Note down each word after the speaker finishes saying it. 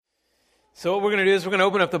So what we're going to do is we're going to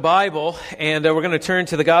open up the Bible, and we're going to turn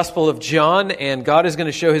to the Gospel of John, and God is going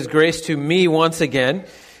to show His grace to me once again,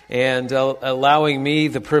 and allowing me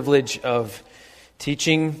the privilege of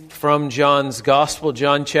teaching from John's Gospel,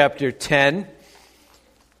 John chapter 10.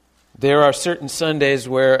 There are certain Sundays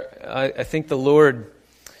where I think the Lord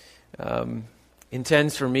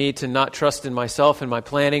intends for me to not trust in myself and my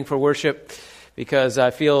planning for worship, because I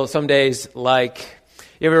feel some days like,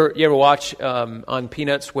 you ever watch on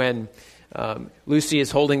Peanuts when Lucy is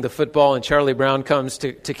holding the football and Charlie Brown comes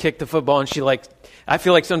to kick the football, and I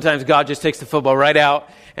feel like sometimes God just takes the football right out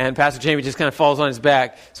and Pastor Jamie just kind of falls on his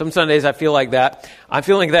back. Some Sundays I feel like that. I'm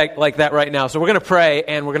feeling like that right now. So we're going to pray,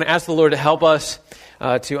 and we're going to ask the Lord to help us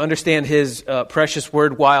to understand His precious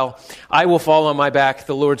word. While I will fall on my back,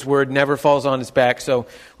 the Lord's word never falls on His back. So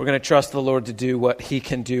we're going to trust the Lord to do what He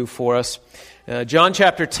can do for us. John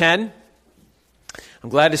chapter 10. I'm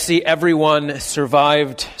glad to see everyone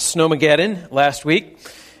survived Snowmageddon last week.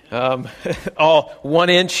 All 1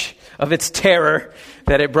 inch of its terror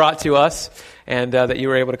that it brought to us, and that you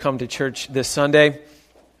were able to come to church this Sunday.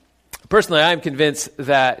 Personally, I am convinced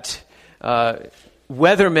that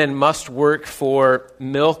weathermen must work for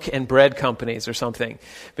milk and bread companies or something,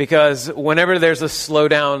 because whenever there's a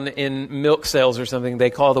slowdown in milk sales or something, they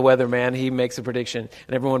call the weatherman. He makes a prediction,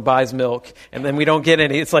 and everyone buys milk, and then we don't get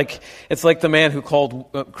any. It's like the man who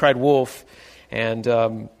cried wolf,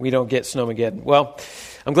 and we don't get Snowmageddon. Well,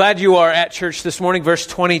 I'm glad you are at church this morning. Verse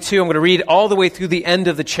 22. I'm going to read all the way through the end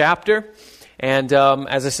of the chapter, and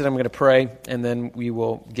as I said, I'm going to pray, and then we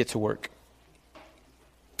will get to work.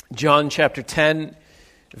 John chapter 10.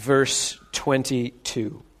 Verse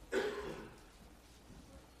 22.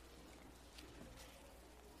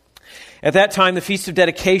 At that time, the Feast of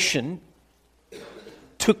Dedication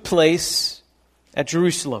took place at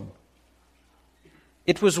Jerusalem.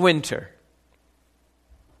 It was winter.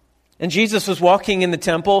 And Jesus was walking in the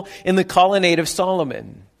temple in the colonnade of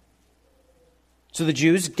Solomon. So the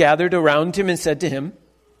Jews gathered around Him and said to Him,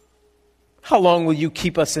 "How long will you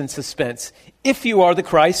keep us in suspense? If you are the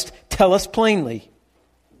Christ, tell us plainly."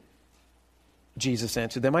 Jesus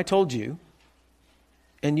answered them, "I told you,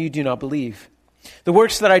 and you do not believe. The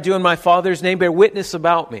works that I do in my Father's name bear witness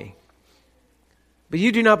about me. But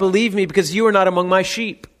you do not believe me because you are not among my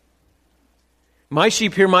sheep. My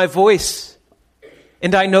sheep hear my voice,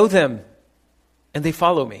 and I know them, and they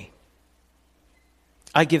follow me.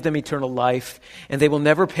 I give them eternal life, and they will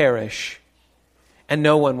never perish, and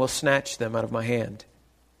no one will snatch them out of my hand.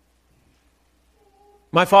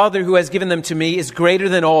 My Father who has given them to me is greater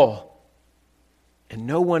than all, and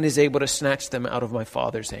no one is able to snatch them out of my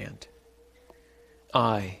Father's hand.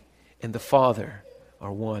 I and the Father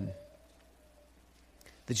are one."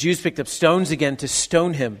 The Jews picked up stones again to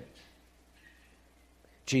stone Him.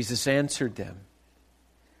 Jesus answered them,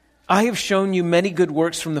 "I have shown you many good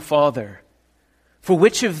works from the Father. For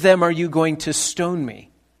which of them are you going to stone me?"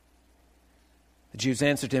 The Jews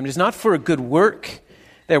answered him, "It is not for a good work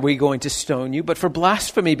that we're going to stone you, but for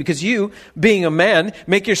blasphemy, because you, being a man,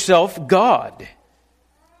 make yourself God."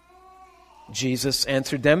 Jesus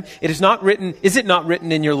answered them, Is it not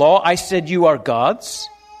written in your law, I said you are gods?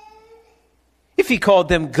 If He called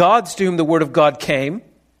them gods to whom the word of God came,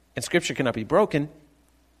 and Scripture cannot be broken,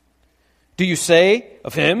 do you say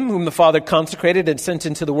of Him whom the Father consecrated and sent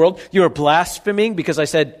into the world, you are blaspheming because I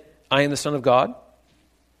said, I am the Son of God?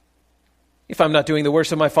 If I'm not doing the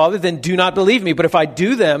works of my Father, then do not believe me. But if I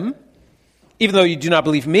do them, even though you do not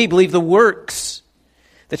believe me, believe the works,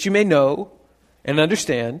 that you may know and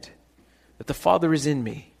understand that the Father is in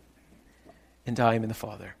me, and I am in the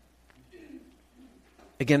Father.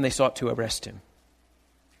 Again they sought to arrest Him,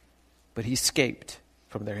 but He escaped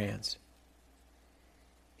from their hands.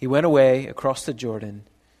 He went away across the Jordan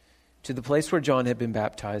to the place where John had been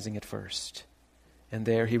baptizing at first, and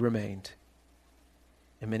there He remained.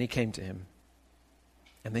 And many came to Him,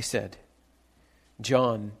 and they said,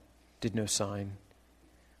 "John did no sign,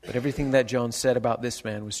 but everything that John said about this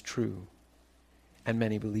man was true." And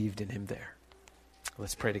many believed in Him there.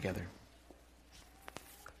 Let's pray together.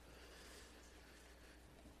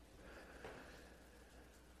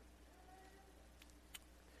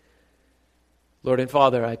 Lord and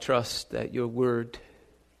Father, I trust that your word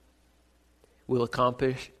will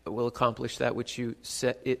accomplish that which you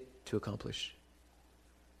set it to accomplish.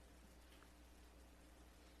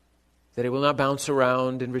 That it will not bounce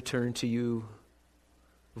around and return to you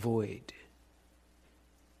void.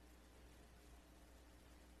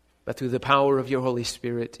 But through the power of your Holy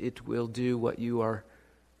Spirit, it will do what you are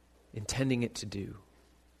intending it to do.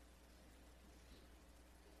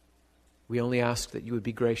 We only ask that you would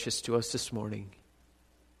be gracious to us this morning.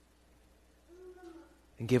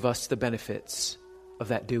 and give us the benefits of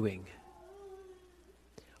that doing.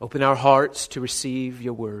 Open our hearts to receive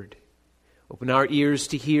your word. Open our ears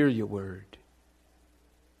to hear your word.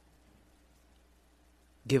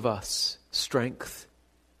 Give us strength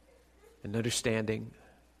and understanding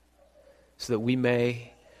so that we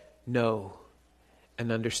may know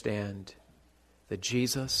and understand that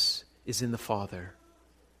Jesus is in the Father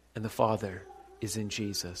and the Father is in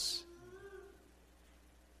Jesus.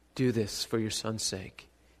 Do this for your Son's sake.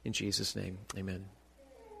 In Jesus' name, amen.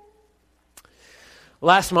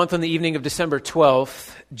 Last month on the evening of December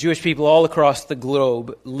 12th, Jewish people all across the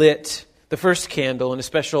globe lit the first candle in a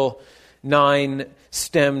special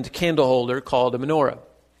 9-stemmed candle holder called a menorah.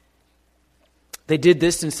 They did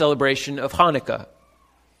this in celebration of Hanukkah.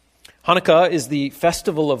 Hanukkah is the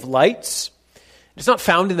festival of lights. It's not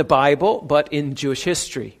found in the Bible, but in Jewish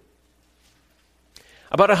history.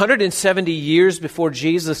 About 170 years before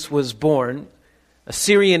Jesus was born, a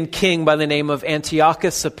Syrian king by the name of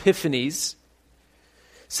Antiochus Epiphanes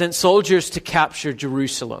sent soldiers to capture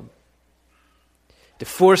Jerusalem, to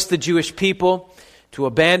force the Jewish people to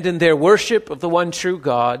abandon their worship of the one true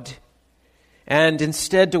God and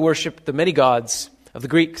instead to worship the many gods of the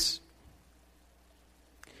Greeks.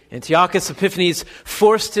 Antiochus Epiphanes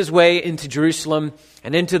forced his way into Jerusalem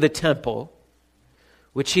and into the temple,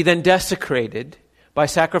 which he then desecrated by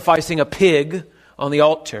sacrificing a pig on the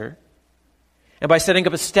altar and by setting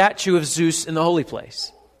up a statue of Zeus in the holy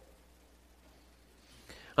place.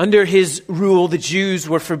 Under his rule, the Jews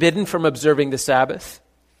were forbidden from observing the Sabbath.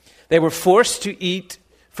 They were forced to eat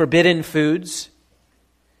forbidden foods,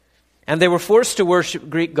 and they were forced to worship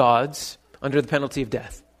Greek gods under the penalty of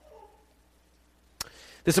death.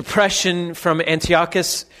 This oppression from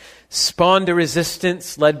Antiochus spawned a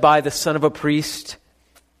resistance led by the son of a priest,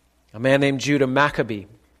 a man named Judah Maccabee.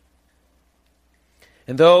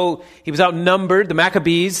 And though he was outnumbered, the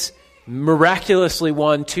Maccabees miraculously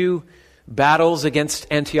won 2 battles against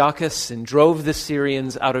Antiochus and drove the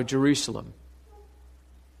Syrians out of Jerusalem.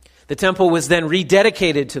 The temple was then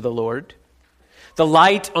rededicated to the Lord. The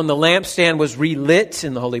light on the lampstand was relit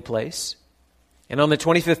in the holy place. And on the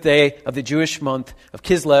 25th day of the Jewish month of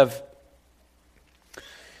Kislev,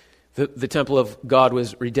 the temple of God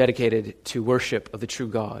was rededicated to worship of the true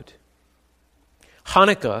God.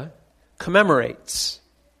 Hanukkah commemorates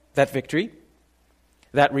that victory,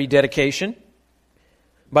 that rededication,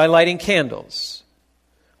 by lighting candles,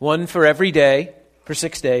 one for every day, for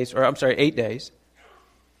 8 days.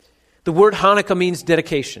 The word Hanukkah means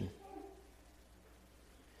dedication.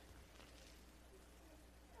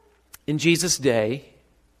 In Jesus' day,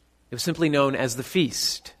 it was simply known as the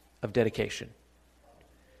Feast of Dedication.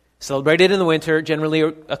 Celebrated in the winter, generally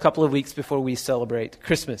a couple of weeks before we celebrate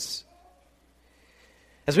Christmas.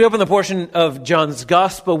 As we open the portion of John's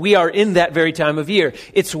Gospel, we are in that very time of year.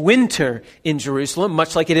 It's winter in Jerusalem,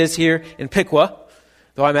 much like it is here in Piqua,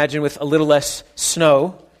 though I imagine with a little less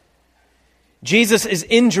snow. Jesus is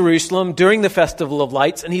in Jerusalem during the Festival of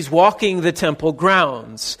Lights, and he's walking the temple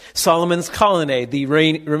grounds, Solomon's colonnade, the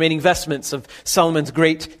remaining vestments of Solomon's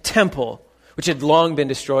great temple, which had long been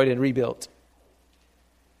destroyed and rebuilt.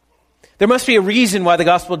 There must be a reason why the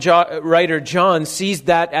Gospel writer John sees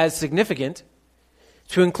that as significant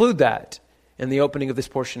to include that in the opening of this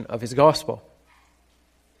portion of his Gospel.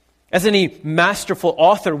 As any masterful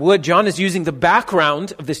author would, John is using the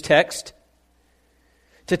background of this text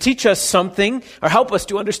to teach us something or help us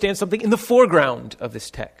to understand something in the foreground of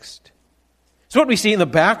this text. So what we see in the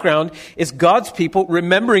background is God's people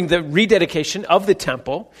remembering the rededication of the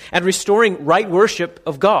temple and restoring right worship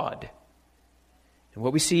of God. And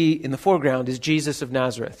what we see in the foreground is Jesus of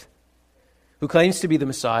Nazareth, who claims to be the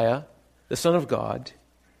Messiah, the Son of God,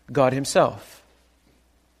 God himself.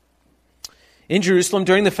 In Jerusalem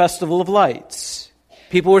during the Festival of Lights,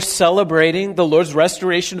 people were celebrating the Lord's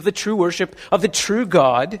restoration of the true worship of the true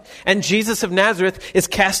God, and Jesus of Nazareth is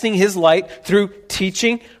casting his light through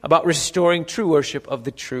teaching about restoring true worship of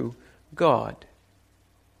the true God.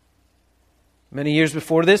 Many years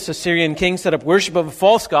before this, a Syrian king set up worship of a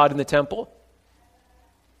false god in the temple.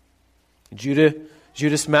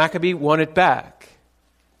 Judas Maccabee won it back.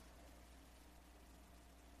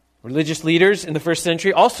 Religious leaders in the first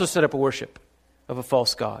century also set up a worship of a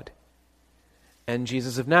false god. And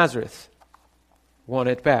Jesus of Nazareth won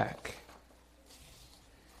it back.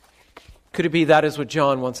 Could it be that is what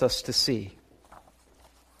John wants us to see?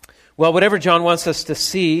 Well, whatever John wants us to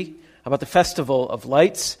see about the Festival of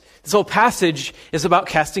Lights, this whole passage is about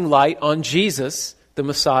casting light on Jesus, the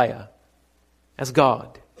Messiah, as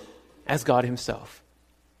God himself.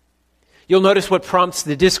 You'll notice what prompts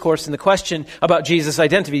the discourse and the question about Jesus'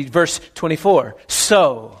 identity. Verse 24.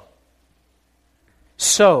 So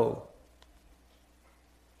so,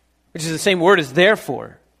 which is the same word as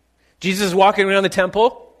therefore. Jesus is walking around the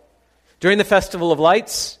temple during the Festival of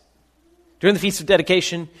Lights, during the Feast of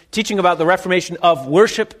Dedication, teaching about the reformation of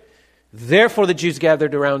worship. Therefore the Jews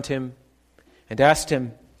gathered around him and asked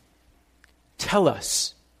him, tell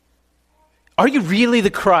us, are you really the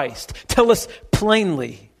Christ? Tell us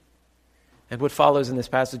plainly. And what follows in this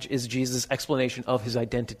passage is Jesus' explanation of his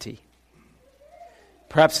identity.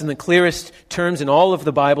 Perhaps in the clearest terms in all of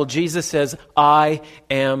the Bible, Jesus says, I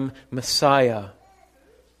am Messiah.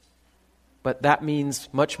 But that means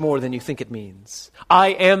much more than you think it means. I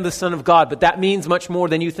am the Son of God, but that means much more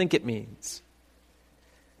than you think it means.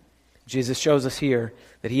 Jesus shows us here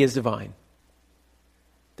that he is divine,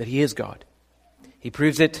 that he is God. He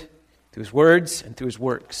proves it through his words and through his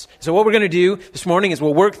works. So what we're going to do this morning is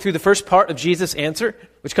we'll work through the first part of Jesus' answer,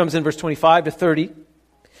 which comes in verse 25 to 30.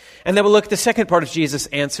 And then we'll look at the second part of Jesus'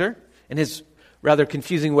 answer in his rather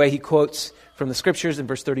confusing way he quotes from the scriptures in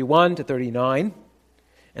verse 31 to 39.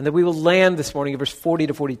 And then we will land this morning in verse 40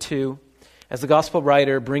 to 42 as the gospel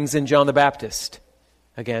writer brings in John the Baptist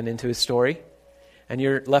again into his story. And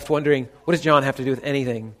you're left wondering, what does John have to do with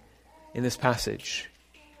anything in this passage?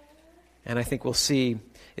 And I think we'll see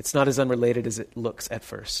it's not as unrelated as it looks at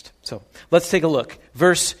first. So let's take a look.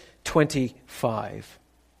 Verse 25.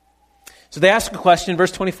 So they ask a question,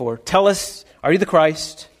 verse 24. Tell us, are you the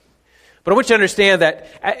Christ? But I want you to understand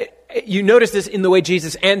that you notice this in the way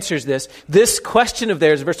Jesus answers this. This question of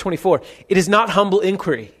theirs, verse 24, it is not humble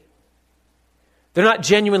inquiry. They're not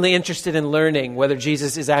genuinely interested in learning whether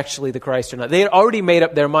Jesus is actually the Christ or not. They had already made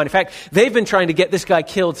up their mind. In fact, they've been trying to get this guy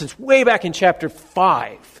killed since way back in chapter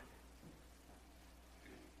 5.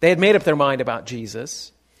 They had made up their mind about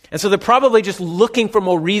Jesus. And so they're probably just looking for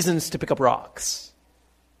more reasons to pick up rocks.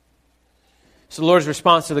 So the Lord's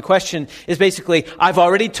response to the question is basically, I've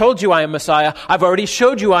already told you I am Messiah. I've already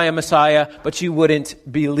showed you I am Messiah, but you wouldn't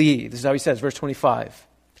believe. This is how he says, verse 25.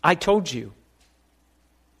 I told you,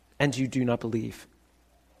 and you do not believe.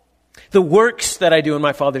 The works that I do in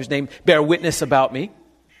my Father's name bear witness about me,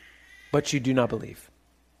 but you do not believe.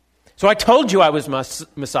 So I told you I was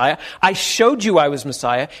Messiah. I showed you I was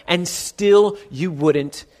Messiah, and still you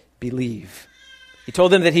wouldn't believe. He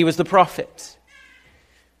told them that he was the prophet.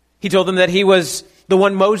 He told them that he was the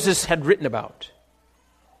one Moses had written about.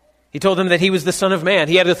 He told them that he was the Son of Man.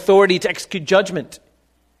 He had authority to execute judgment.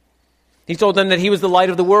 He told them that he was the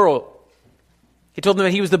light of the world. He told them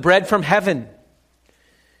that he was the bread from heaven.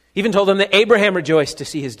 He even told them that Abraham rejoiced to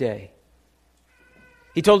see his day.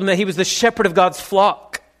 He told them that he was the shepherd of God's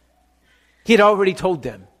flock. He had already told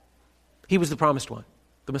them he was the promised one,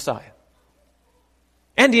 the Messiah.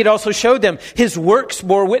 And he had also showed them his works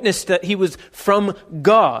bore witness that he was from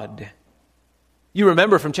God. You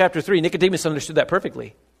remember from chapter 3, Nicodemus understood that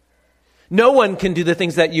perfectly. No one can do the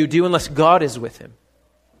things that you do unless God is with him.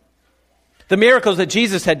 The miracles that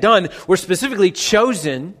Jesus had done were specifically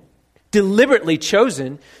chosen, deliberately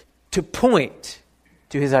chosen, to point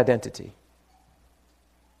to his identity.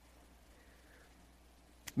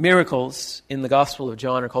 Miracles in the Gospel of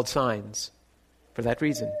John are called signs for that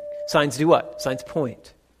reason. Signs do what? Signs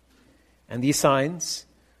point. And these signs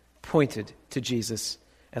pointed to Jesus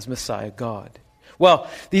as Messiah God. Well,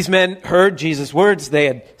 these men heard Jesus' words. They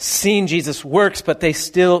had seen Jesus' works, but they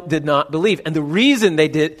still did not believe. And the reason they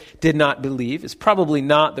did not believe is probably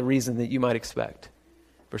not the reason that you might expect.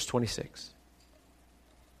 Verse 26.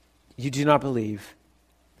 You do not believe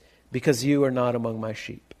because you are not among my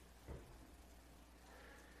sheep.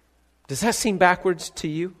 Does that seem backwards to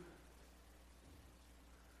you?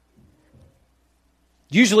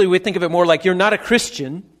 Usually we think of it more like you're not a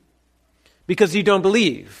Christian because you don't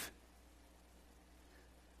believe.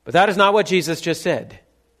 But that is not what Jesus just said.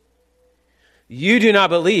 You do not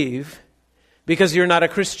believe because you're not a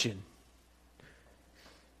Christian.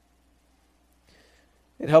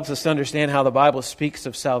 It helps us to understand how the Bible speaks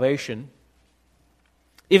of salvation.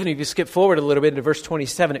 Even if you skip forward a little bit into verse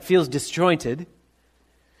 27, it feels disjointed.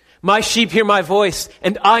 My sheep hear my voice,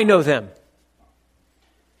 and I know them.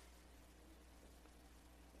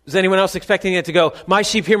 Is anyone else expecting it to go, my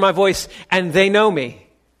sheep hear my voice, and they know me?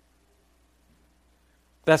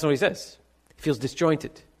 That's not what he says. It feels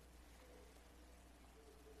disjointed.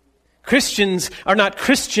 Christians are not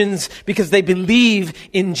Christians because they believe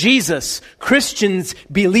in Jesus. Christians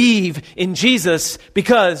believe in Jesus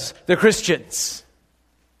because they're Christians.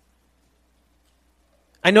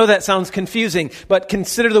 I know that sounds confusing, but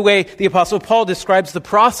consider the way the Apostle Paul describes the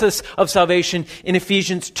process of salvation in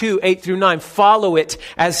Ephesians 2, 8 through 9. Follow it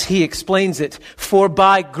as he explains it. For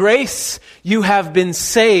by grace you have been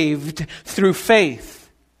saved through faith.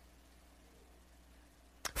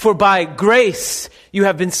 For by grace you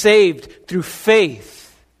have been saved through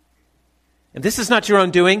faith. And this is not your own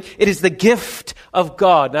doing. It is the gift of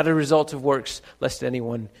God, not a result of works, lest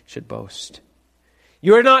anyone should boast.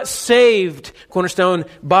 You are not saved, Cornerstone,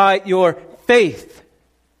 by your faith.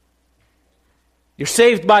 You're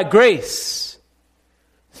saved by grace,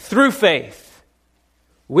 through faith,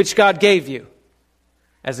 which God gave you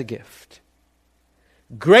as a gift.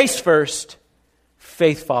 Grace first,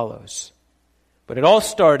 faith follows. But it all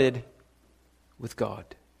started with God.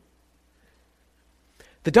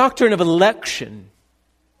 The doctrine of election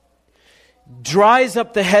dries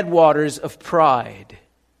up the headwaters of pride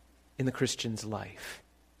in the Christian's life.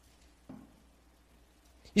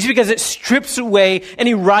 You see, because it strips away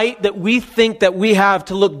any right that we think that we have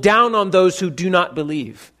to look down on those who do not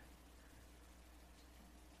believe.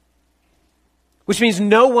 Which means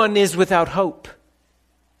no one is without hope.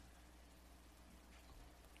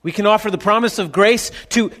 We can offer the promise of grace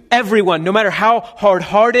to everyone, no matter how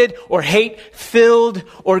hard-hearted or hate-filled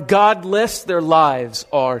or godless their lives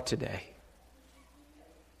are today.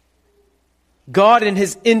 God, in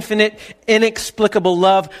His infinite, inexplicable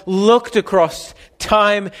love, looked across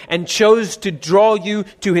time and chose to draw you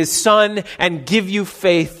to His Son and give you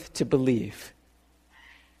faith to believe.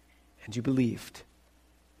 And you believed,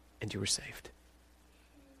 and you were saved.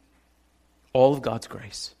 All of God's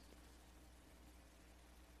grace.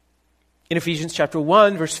 In Ephesians chapter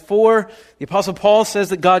 1, verse 4, the Apostle Paul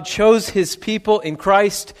says that God chose His people in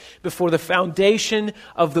Christ before the foundation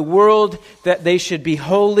of the world that they should be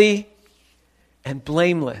holy and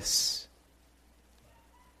blameless.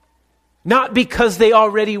 Not because they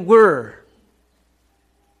already were.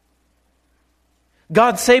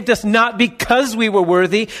 God saved us not because we were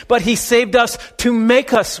worthy, but He saved us to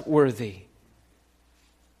make us worthy.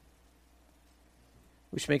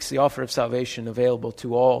 Which makes the offer of salvation available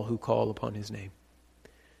to all who call upon His name.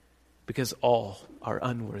 Because all are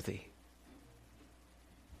unworthy.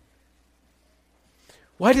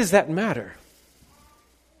 Why does that matter?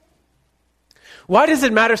 Why does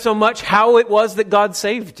it matter so much how it was that God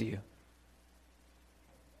saved you?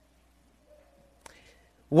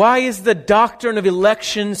 Why is the doctrine of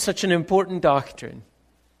election such an important doctrine?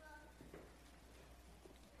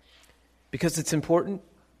 Because it's important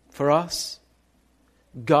for us.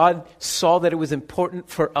 God saw that it was important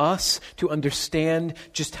for us to understand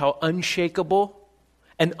just how unshakable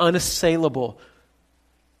and unassailable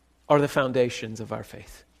are the foundations of our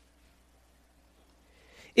faith.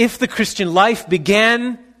 If the Christian life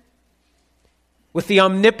began with the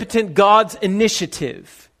omnipotent God's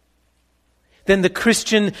initiative, then the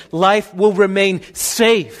Christian life will remain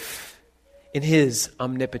safe in His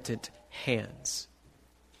omnipotent hands.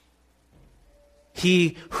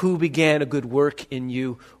 He who began a good work in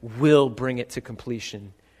you will bring it to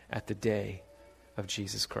completion at the day of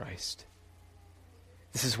Jesus Christ.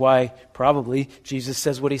 This is why probably Jesus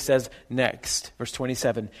says what He says next. Verse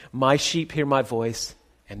 27, "My sheep hear my voice,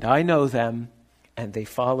 and I know them, and they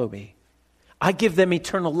follow me. I give them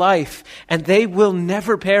eternal life, and they will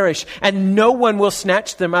never perish, and no one will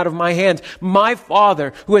snatch them out of my hands. My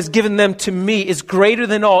Father, who has given them to me, is greater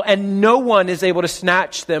than all, and no one is able to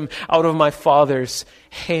snatch them out of my Father's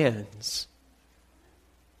hands."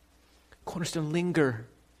 Cornerstone, linger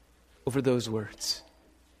over those words.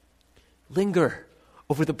 Linger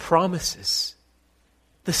over the promises,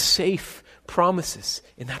 the safe promises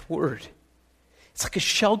in that word. It's like a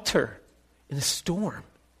shelter in a storm.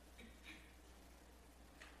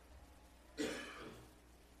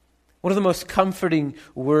 One of the most comforting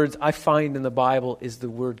words I find in the Bible is the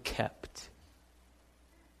word kept.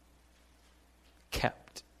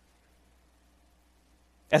 Kept.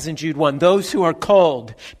 As in Jude 1, those who are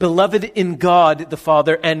called, beloved in God the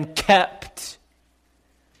Father, and kept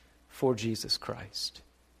for Jesus Christ.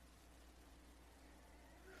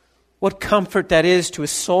 What comfort that is to a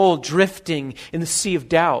soul drifting in the sea of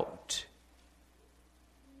doubt.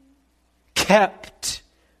 Kept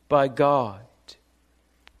by God.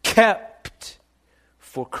 Kept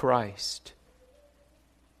for Christ.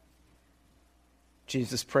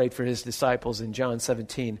 Jesus prayed for His disciples in John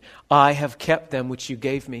 17. "I have kept them which you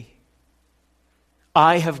gave me.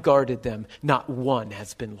 I have guarded them. Not one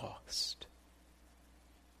has been lost.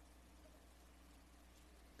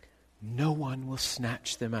 No one will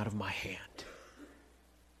snatch them out of my hand."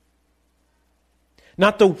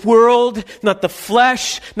 Not the world, not the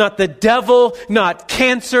flesh, not the devil, not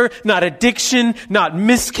cancer, not addiction, not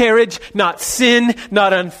miscarriage, not sin,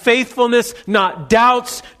 not unfaithfulness, not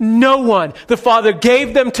doubts. No one. The Father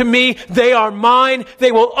gave them to me. They are mine.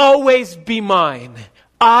 They will always be mine.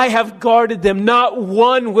 I have guarded them. Not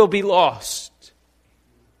one will be lost.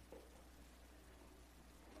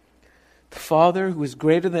 Father, who is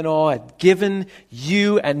greater than all, had given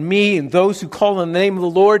you and me and those who call on the name of the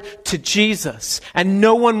Lord to Jesus. And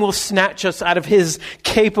no one will snatch us out of his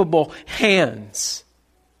capable hands.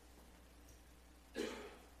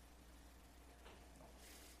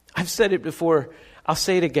 I've said it before. I'll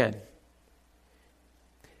say it again.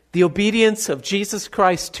 The obedience of Jesus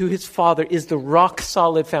Christ to his Father is the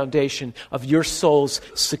rock-solid foundation of your soul's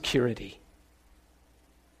security.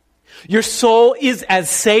 Your soul is as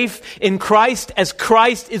safe in Christ as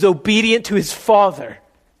Christ is obedient to his Father.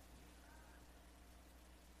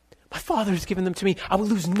 My Father has given them to me. I will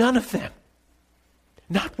lose none of them.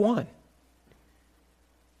 Not one.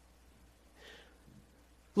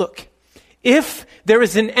 Look, if there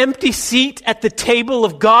is an empty seat at the table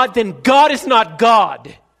of God, then God is not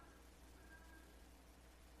God.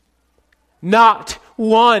 Not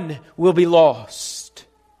one will be lost.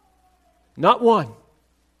 Not one.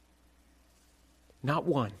 Not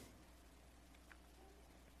one.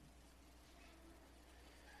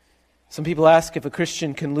 Some people ask if a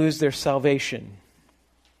Christian can lose their salvation.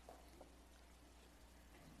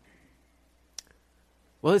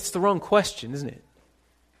 Well, it's the wrong question, isn't it?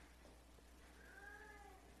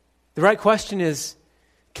 The right question is,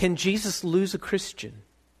 can Jesus lose a Christian?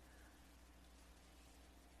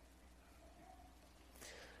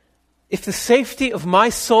 If the safety of my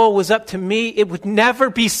soul was up to me, it would never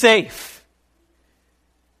be safe.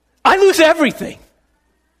 I lose everything.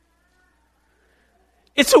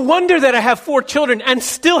 It's a wonder that I have 4 children and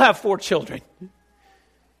still have 4 children.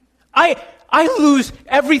 I lose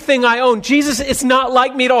everything I own. Jesus is not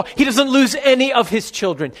like me at all. He doesn't lose any of his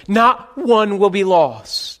children. Not one will be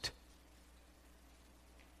lost.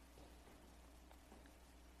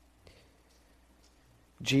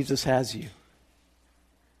 Jesus has you.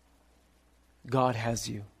 God has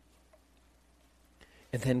you.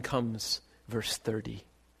 And then comes verse 30.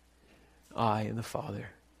 I and the Father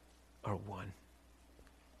are one.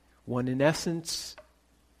 One in essence,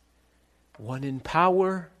 one in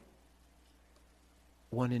power,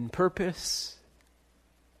 one in purpose.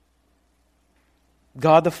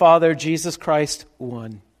 God the Father, Jesus Christ,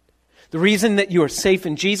 one. The reason that you are safe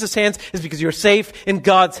in Jesus' hands is because you're safe in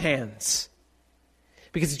God's hands.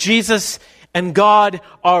 Because Jesus and God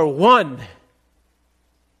are one.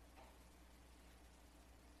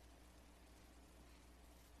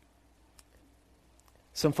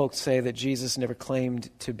 Some folks say that Jesus never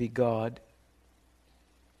claimed to be God.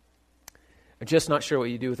 I'm just not sure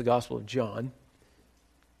what you do with the Gospel of John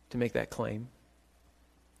to make that claim.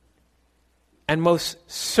 And most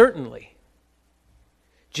certainly,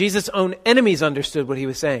 Jesus' own enemies understood what he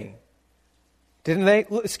was saying. Didn't they?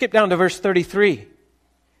 Skip down to verse 33.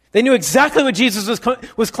 They knew exactly what Jesus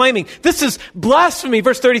was claiming. This is blasphemy,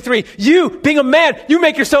 verse 33. You, being a man, you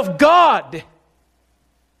make yourself God.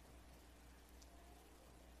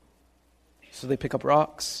 So they pick up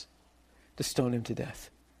rocks to stone him to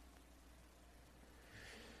death.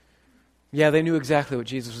 Yeah, they knew exactly what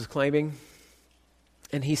Jesus was claiming,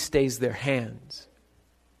 and he stays their hands.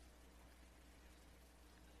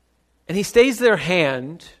 And he stays their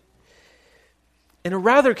hand in a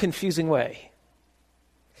rather confusing way.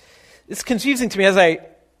 It's confusing to me as I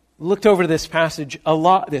looked over this passage a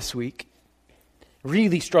lot this week.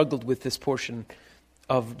 Really struggled with this portion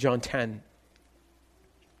of John 10.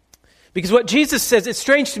 Because what Jesus says, it's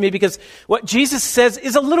strange to me because what Jesus says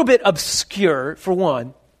is a little bit obscure, for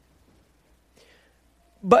one.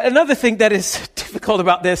 But another thing that is difficult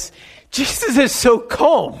about this, Jesus is so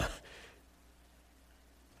calm.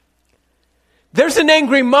 There's an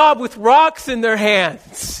angry mob with rocks in their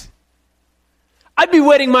hands. I'd be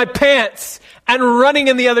wetting my pants and running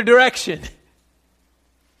in the other direction.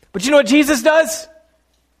 But you know what Jesus does?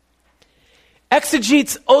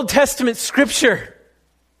 Exegetes Old Testament scripture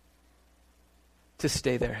to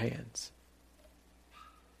stay their hands.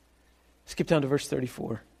 Skip down to verse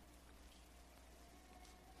 34.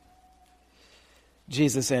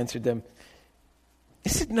 Jesus answered them,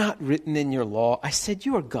 is it not written in your law, I said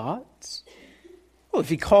you are gods? Well, if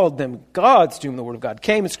he called them gods to whom the word of God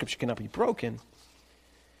came, and scripture cannot be broken.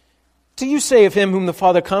 Do you say of him whom the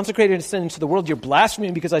Father consecrated and sent into the world, you're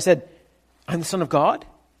blaspheming because I said, I'm the Son of God?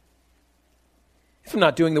 If I'm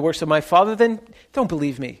not doing the works of my Father, then don't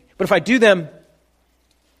believe me. But if I do them,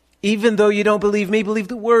 even though you don't believe me, believe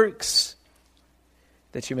the works,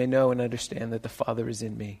 that you may know and understand that the Father is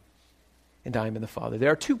in me, and I am in the Father.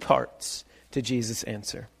 There are 2 parts to Jesus'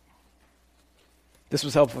 answer. This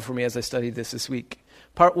was helpful for me as I studied this week.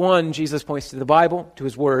 Part 1, Jesus points to the Bible, to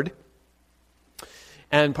his word.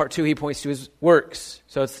 And part 2, he points to his works.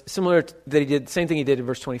 So it's similar that he did, same thing he did in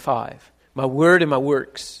verse 25. My word and my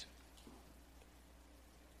works.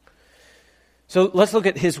 So let's look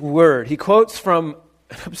at his word. He quotes from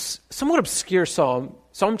a somewhat obscure psalm,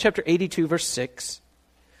 Psalm chapter 82, verse 6,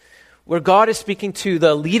 where God is speaking to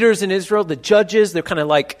the leaders in Israel, the judges. They're kind of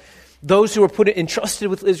like those who were entrusted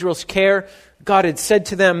with Israel's care. God had said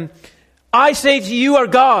to them, I say to you are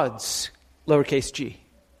gods, lowercase g,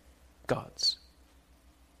 gods.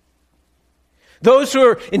 Those who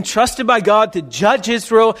are entrusted by God to judge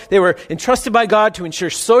Israel, they were entrusted by God to ensure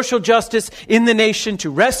social justice in the nation, to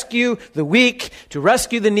rescue the weak, to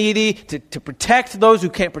rescue the needy, to protect those who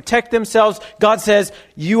can't protect themselves. God says,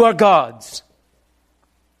 you are gods.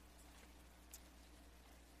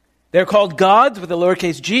 They're called gods with a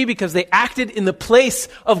lowercase g because they acted in the place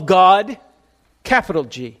of God, capital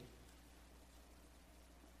G.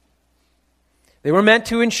 They were meant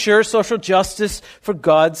to ensure social justice for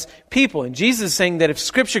God's people. And Jesus is saying that if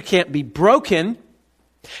Scripture can't be broken,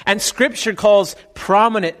 and Scripture calls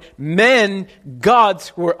prominent men gods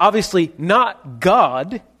who are obviously not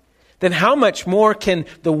God, then how much more can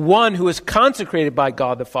the one who is consecrated by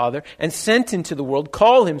God the Father and sent into the world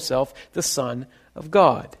call himself the Son of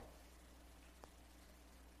God?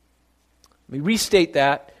 Let me restate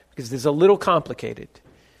that because it's a little complicated.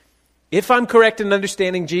 If I'm correct in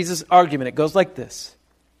understanding Jesus' argument, it goes like this.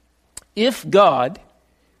 If God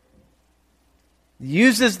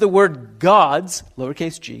uses the word gods,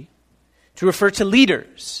 lowercase g, to refer to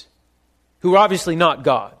leaders who are obviously not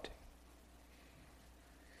God,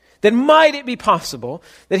 then might it be possible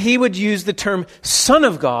that he would use the term Son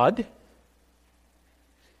of God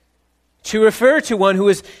to refer to one who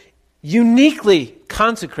is uniquely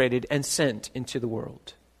consecrated and sent into the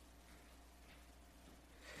world?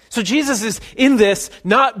 So Jesus is in this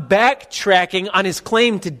not backtracking on his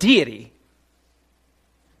claim to deity.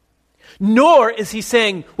 Nor is he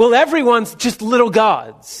saying, well, everyone's just little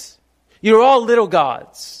gods. You're all little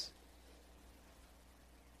gods.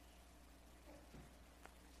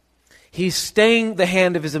 He's staying the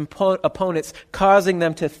hand of his opponents, causing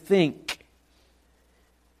them to think.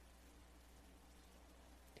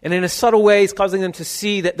 And in a subtle way, he's causing them to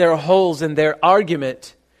see that there are holes in their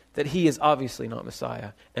argument that he is obviously not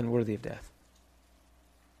Messiah and worthy of death.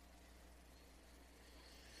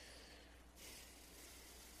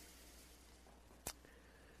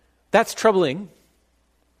 That's troubling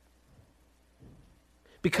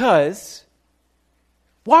because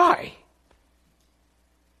why?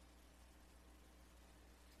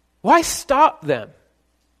 Why stop them?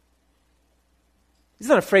 He's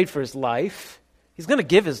not afraid for his life. He's going to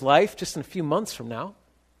give his life just in a few months from now.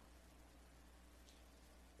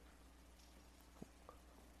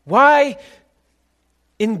 Why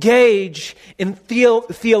engage in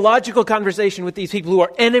theological conversation with these people who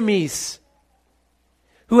are enemies,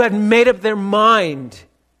 who had made up their mind?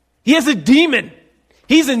 He has a demon.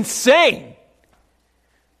 He's insane.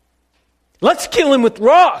 Let's kill him with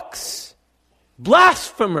rocks.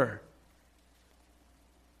 Blasphemer.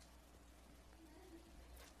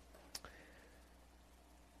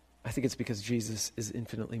 I think it's because Jesus is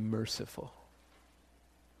infinitely merciful.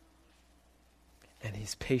 And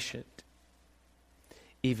he's patient,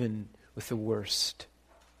 even with the worst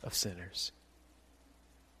of sinners.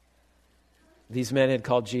 These men had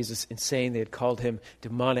called Jesus insane. They had called him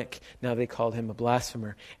demonic. Now they called him a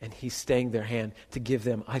blasphemer. And he's staying their hand to give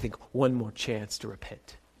them, I think, one more chance to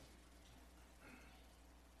repent.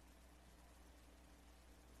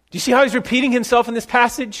 Do you see how he's repeating himself in this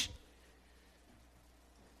passage?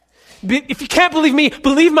 If you can't believe me,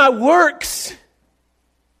 believe my works.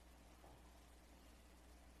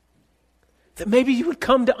 That maybe you would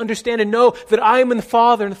come to understand and know that I am in the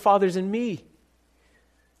Father and the Father's in me.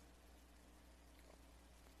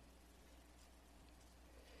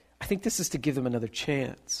 I think this is to give them another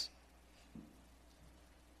chance.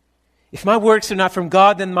 If my works are not from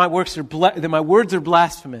God, then my words are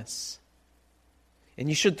blasphemous. And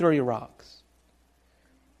you should throw your rocks.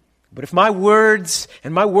 But if my words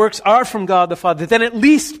and my works are from God the Father, then at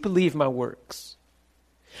least believe my works.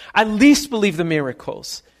 At least believe the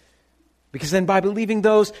miracles. Because then by believing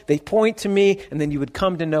those, they point to me, and then you would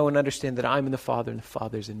come to know and understand that I'm in the Father and the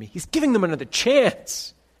Father's in me. He's giving them another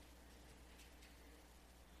chance.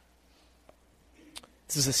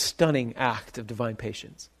 This is a stunning act of divine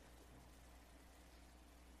patience.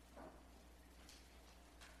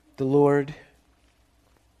 The Lord,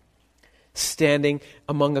 standing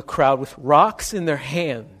among a crowd with rocks in their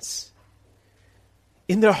hands,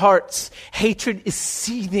 in their hearts, hatred is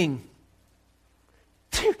seething.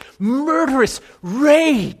 Murderous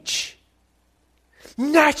rage,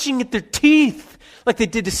 gnashing at their teeth like they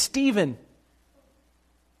did to Stephen.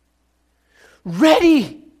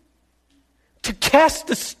 Ready to cast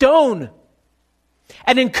the stone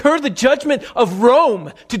and incur the judgment of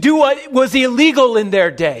Rome to do what was illegal in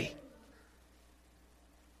their day.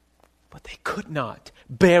 But they could not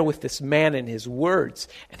bear with this man and his words.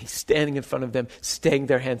 And he's standing in front of them, staying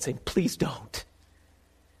their hand, saying, please don't.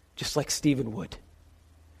 Just like Stephen would.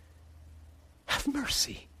 Have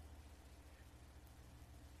mercy.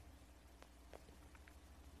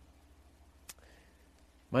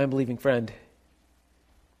 My unbelieving friend,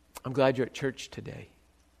 I'm glad you're at church today.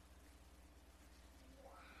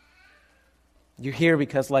 You're here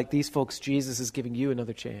because, like these folks, Jesus is giving you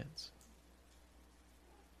another chance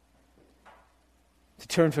to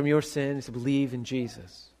turn from your sins, to believe in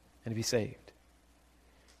Jesus, and to be saved.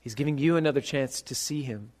 He's giving you another chance to see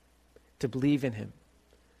Him, to believe in Him,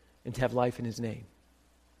 and to have life in His name.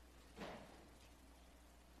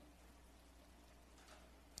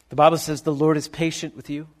 The Bible says the Lord is patient with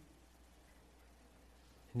you,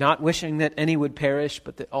 not wishing that any would perish,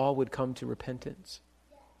 but that all would come to repentance.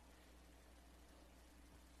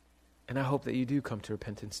 And I hope that you do come to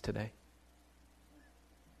repentance today.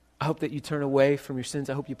 I hope that you turn away from your sins.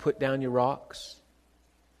 I hope you put down your rocks.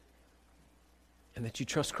 And that you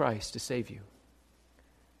trust Christ to save you.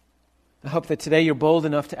 I hope that today you're bold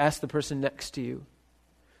enough to ask the person next to you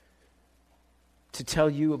to tell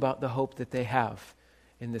you about the hope that they have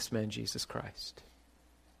in this man, Jesus Christ.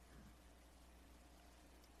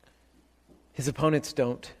 His opponents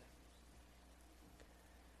don't.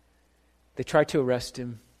 They try to arrest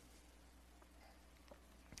him,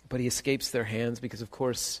 but he escapes their hands because, of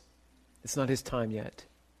course, it's not his time yet.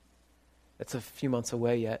 That's a few months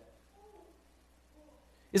away yet.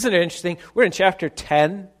 Isn't it interesting? We're in chapter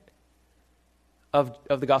 10 of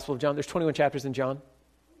the Gospel of John. There's 21 chapters in John.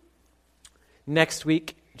 Next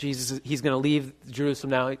week, he's going to leave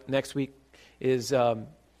Jerusalem now. Next week is, or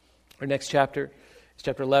next chapter, is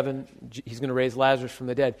chapter 11. He's going to raise Lazarus from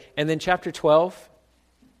the dead. And then chapter 12,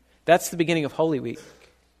 that's the beginning of Holy Week.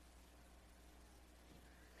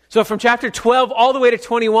 So from chapter 12 all the way to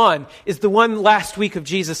 21 is the one last week of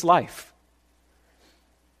Jesus' life.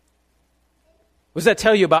 What does that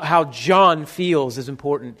tell you about how John feels is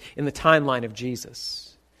important in the timeline of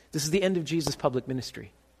Jesus? This is the end of Jesus' public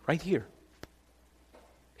ministry, right here.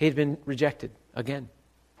 He had been rejected again.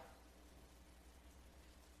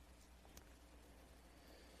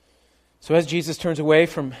 So as Jesus turns away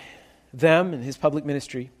from them and his public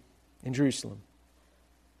ministry in Jerusalem,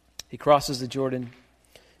 he crosses the Jordan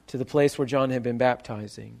to the place where John had been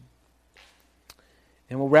baptizing.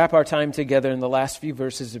 And we'll wrap our time together in the last few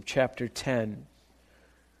verses of chapter 10,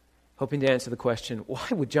 hoping to answer the question, why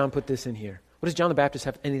would John put this in here? What does John the Baptist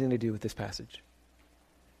have anything to do with this passage?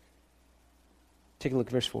 Take a look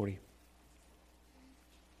at verse 40.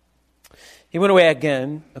 He went away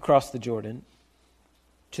again across the Jordan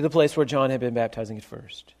to the place where John had been baptizing at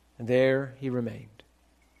first. And there he remained.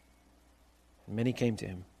 And many came to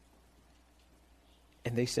him.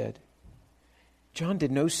 And they said, John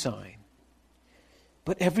did no sign,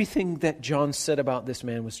 but everything that John said about this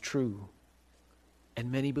man was true.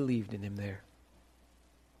 And many believed in him there.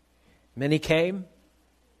 Many came,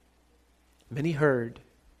 many heard,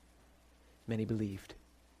 many believed.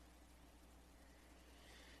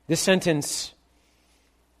 This sentence,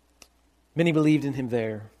 many believed in him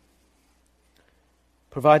there,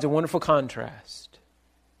 provides a wonderful contrast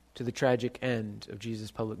to the tragic end of Jesus'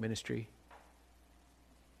 public ministry.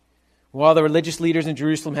 While the religious leaders in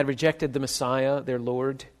Jerusalem had rejected the Messiah, their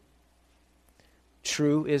Lord,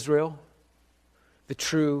 true Israel, the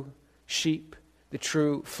true sheep, the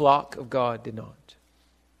true flock of God did not.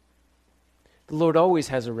 The Lord always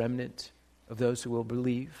has a remnant of those who will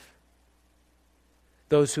believe,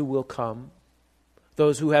 those who will come,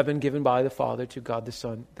 those who have been given by the Father to God the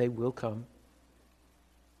Son, they will come.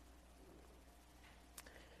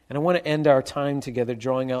 And I want to end our time together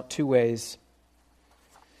drawing out two ways.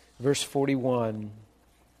 Verse 41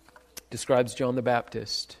 describes John the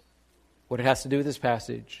Baptist, what it has to do with this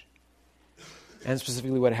passage, and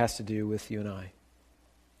specifically what it has to do with you and I.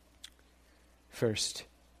 First,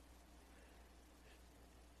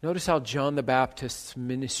 notice how John the Baptist's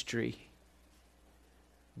ministry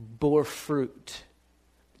bore fruit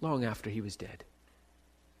long after he was dead.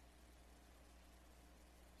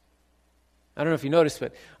 I don't know if you noticed,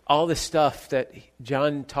 but all the stuff that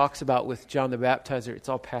John talks about with John the Baptizer, it's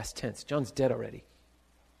all past tense. John's dead already.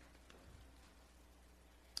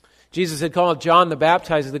 Jesus had called John the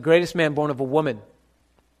Baptizer the greatest man born of a woman,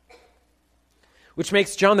 which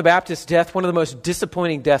makes John the Baptist's death one of the most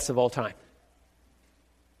disappointing deaths of all time.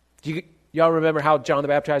 Do y'all remember how John the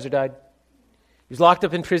Baptizer died? He was locked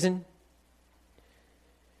up in prison,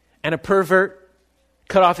 and a pervert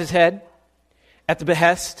cut off his head at the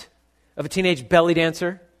behest of a teenage belly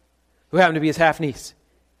dancer who happened to be his half-niece.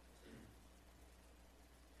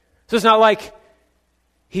 So it's not like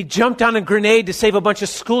he jumped on a grenade to save a bunch of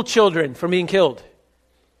school children from being killed.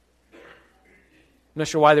 I'm not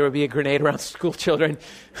sure why there would be a grenade around school children.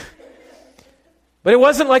 But it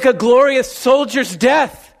wasn't like a glorious soldier's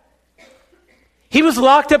death. He was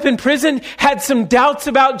locked up in prison, had some doubts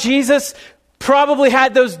about Jesus, probably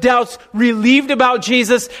had those doubts relieved about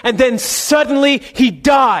Jesus, and then suddenly he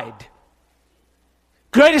died.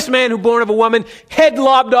 Greatest man who born of a woman, head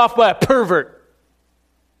lobbed off by a pervert.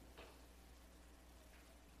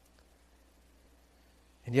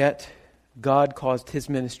 And yet, God caused his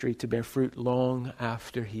ministry to bear fruit long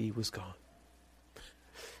after he was gone.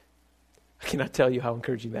 I cannot tell you how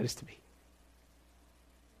encouraging that is to me.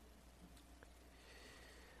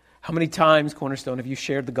 How many times, Cornerstone, have you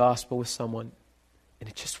shared the gospel with someone and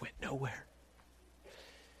it just went nowhere?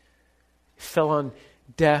 It fell on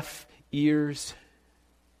deaf ears.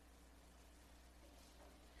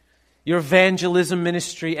 Your evangelism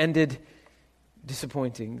ministry ended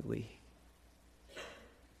disappointingly.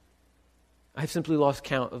 I've simply lost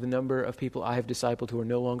count of the number of people I have discipled who are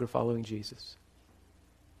no longer following Jesus.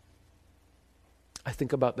 I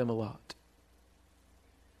think about them a lot.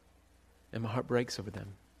 And my heart breaks over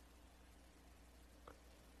them.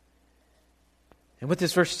 And what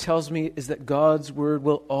this verse tells me is that God's word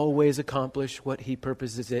will always accomplish what he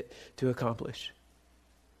purposes it to accomplish.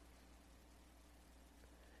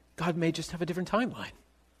 God may just have a different timeline.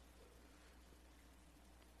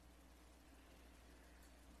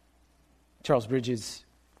 Charles Bridges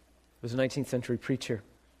was a 19th century preacher,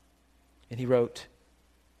 and he wrote,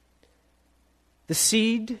 "The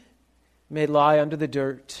seed may lie under the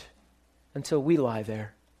dirt until we lie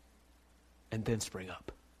there and then spring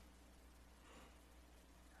up."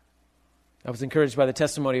 I was encouraged by the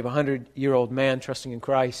testimony of a 100-year-old man trusting in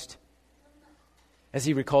Christ as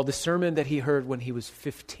he recalled the sermon that he heard when he was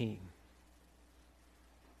 15.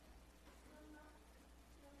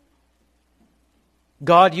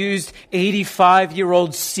 God used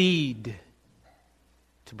 85-year-old seed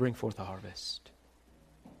to bring forth a harvest.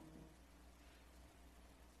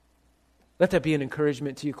 Let that be an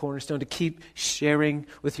encouragement to you, Cornerstone, to keep sharing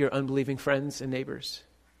with your unbelieving friends and neighbors.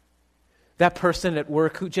 That person at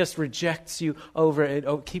work who just rejects you over and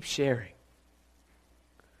over, keep sharing.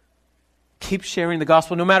 Keep sharing the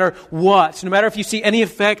gospel no matter what, no matter if you see any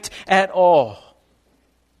effect at all.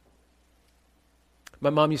 My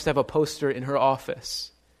mom used to have a poster in her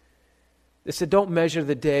office that said, "Don't measure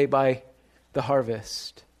the day by the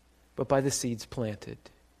harvest, but by the seeds planted."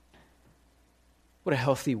 What a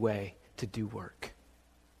healthy way to do work.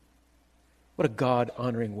 What a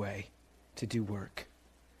God-honoring way to do work.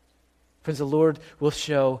 Friends, the Lord will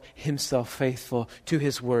show himself faithful to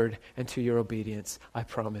his word and to your obedience, I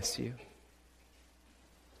promise you.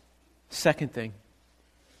 Second thing,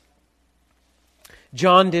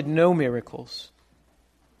 John did no miracles.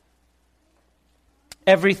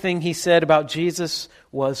 Everything he said about Jesus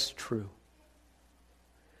was true.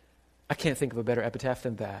 I can't think of a better epitaph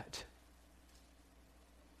than that.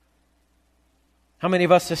 How many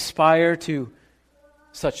of us aspire to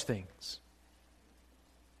such things?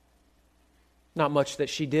 Not much that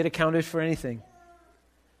she did accounted for anything,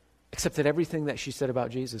 except that everything that she said about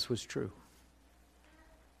Jesus was true.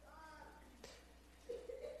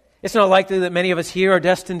 It's not likely that many of us here are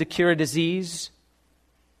destined to cure a disease,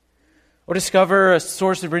 or discover a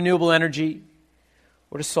source of renewable energy,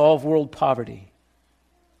 or to solve world poverty.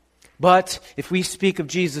 But if we speak of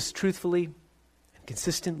Jesus truthfully and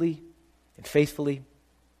consistently and faithfully,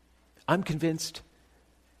 I'm convinced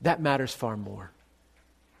that matters far more.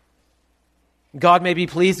 God may be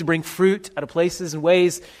pleased to bring fruit out of places and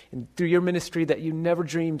ways and through your ministry that you never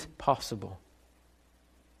dreamed possible.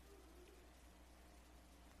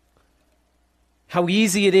 How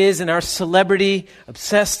easy it is in our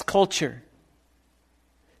celebrity-obsessed culture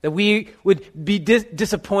that we would be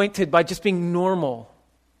disappointed by just being normal,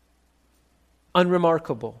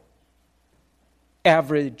 unremarkable,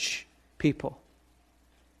 average people.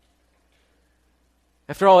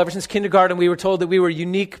 After all, ever since kindergarten, we were told that we were a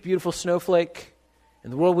unique, beautiful snowflake,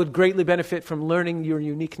 and the world would greatly benefit from learning your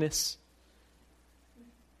uniqueness.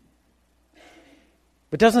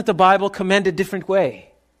 But doesn't the Bible commend a different way?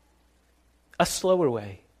 A slower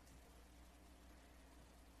way.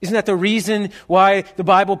 Isn't that the reason why the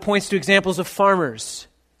Bible points to examples of farmers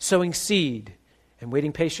sowing seed and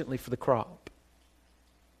waiting patiently for the crop?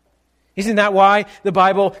 Isn't that why the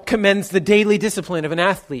Bible commends the daily discipline of an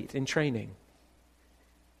athlete in training?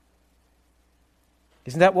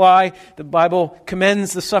 Isn't that why the Bible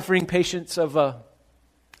commends the suffering patience of an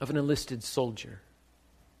enlisted soldier?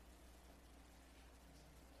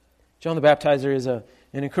 John the Baptizer is an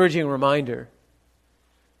encouraging reminder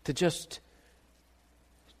to just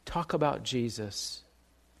talk about Jesus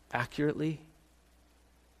accurately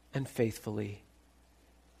and faithfully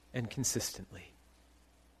and consistently.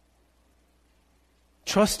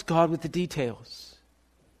 Trust God with the details.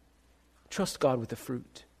 Trust God with the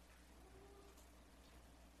fruit.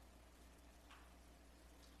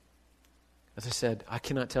 As I said, I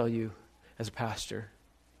cannot tell you as a pastor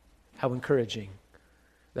how encouraging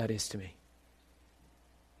that is to me.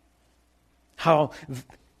 How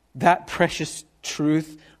that precious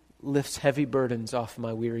truth lifts heavy burdens off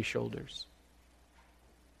my weary shoulders.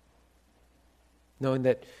 Knowing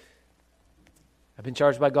that I've been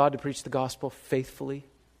charged by God to preach the gospel faithfully,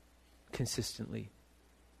 consistently,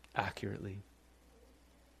 accurately,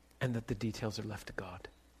 and that the details are left to God.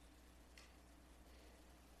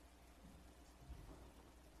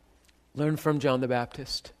 Learn from John the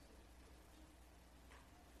Baptist.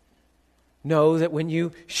 Know that when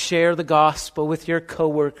you share the gospel with your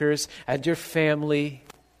coworkers and your family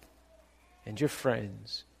and your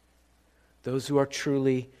friends, those who are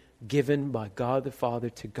truly given by God the Father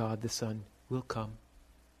to God the Son will come.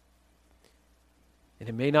 And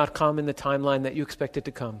it may not come in the timeline that you expect it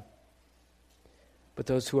to come, but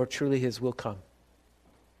those who are truly His will come.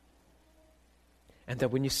 And that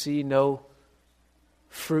when you see no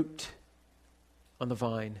fruit on the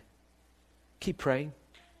vine, keep praying,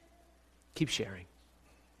 keep sharing.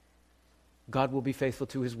 God will be faithful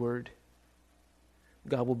to His word.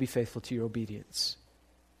 God will be faithful to your obedience.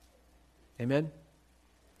 Amen?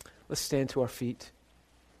 Let's stand to our feet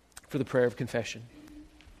for the prayer of confession.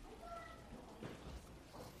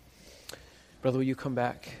 Brother, will you come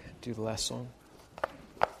back and do the last song?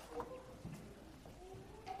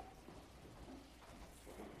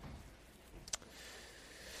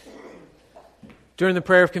 During the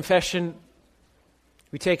prayer of confession,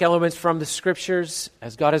 we take elements from the Scriptures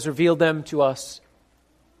as God has revealed them to us.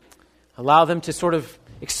 Allow them to sort of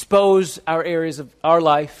expose our areas of our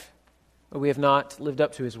life where we have not lived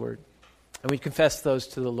up to His Word. And we confess those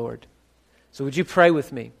to the Lord. So would you pray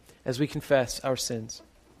with me as we confess our sins?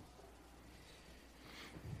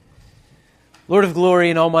 Lord of glory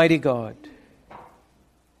and Almighty God,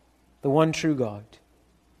 the one true God,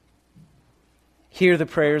 hear the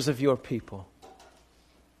prayers of your people,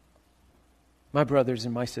 my brothers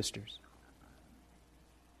and my sisters.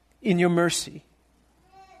 In your mercy,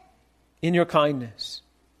 in your kindness,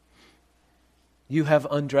 you have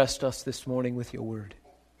undressed us this morning with your word.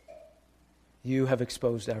 You have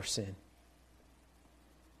exposed our sin.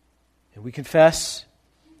 And we confess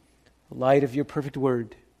the light of your perfect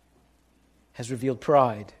word has revealed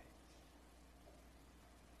pride.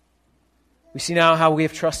 We see now how we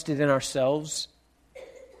have trusted in ourselves,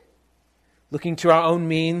 looking to our own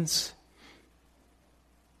means.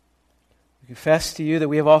 We confess to you that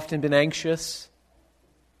we have often been anxious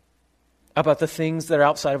about the things that are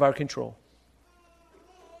outside of our control.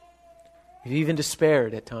 We've even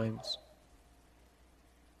despaired at times.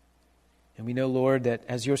 And we know, Lord, that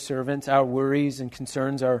as your servants, our worries and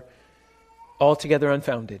concerns are altogether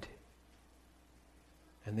unfounded.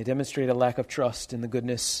 And they demonstrate a lack of trust in the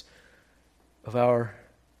goodness of our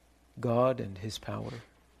God and His power.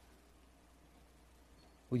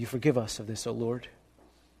 Will you forgive us of this, O Lord?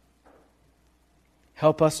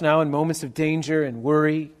 Help us now in moments of danger and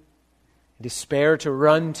worry and despair to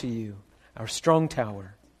run to you, our strong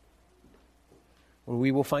tower, where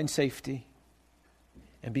we will find safety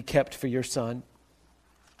and be kept for your Son.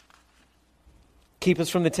 Keep us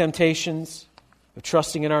from the temptations of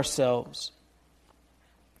trusting in ourselves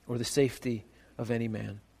or the safety of any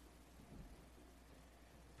man.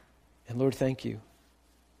 And Lord, thank you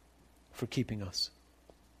for keeping us.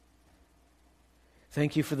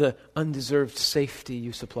 Thank you for the undeserved safety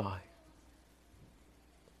you supply.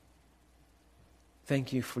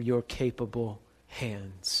 Thank you for your capable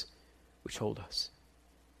hands which hold us.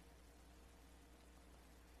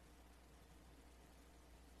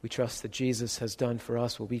 We trust that Jesus has done for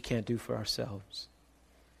us what we can't do for ourselves,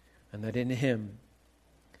 and that in Him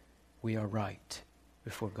we are right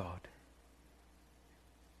before God.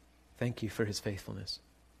 Thank you for His faithfulness.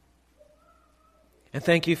 And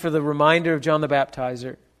thank you for the reminder of John the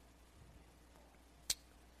Baptizer.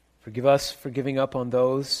 Forgive us for giving up on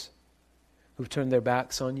those who've turned their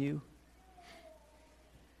backs on you.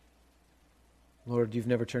 Lord, you've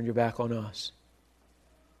never turned your back on us.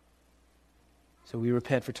 So we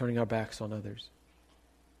repent for turning our backs on others.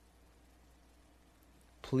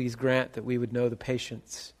 Please grant that we would know the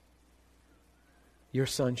patience your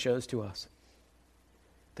Son shows to us,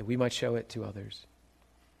 that we might show it to others.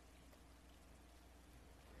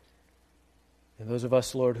 And those of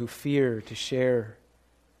us, Lord, who fear to share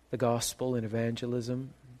the gospel and evangelism,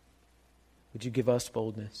 would you give us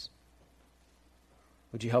boldness?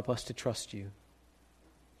 Would you help us to trust you?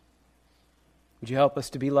 Would you help us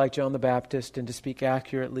to be like John the Baptist and to speak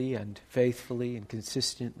accurately and faithfully and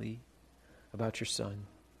consistently about your Son,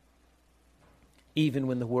 even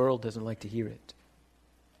when the world doesn't like to hear it?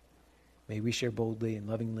 May we share boldly and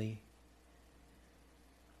lovingly.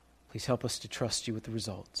 Please help us to trust you with the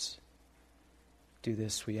results. Do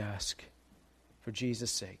this, we ask, for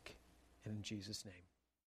Jesus' sake and in Jesus' name.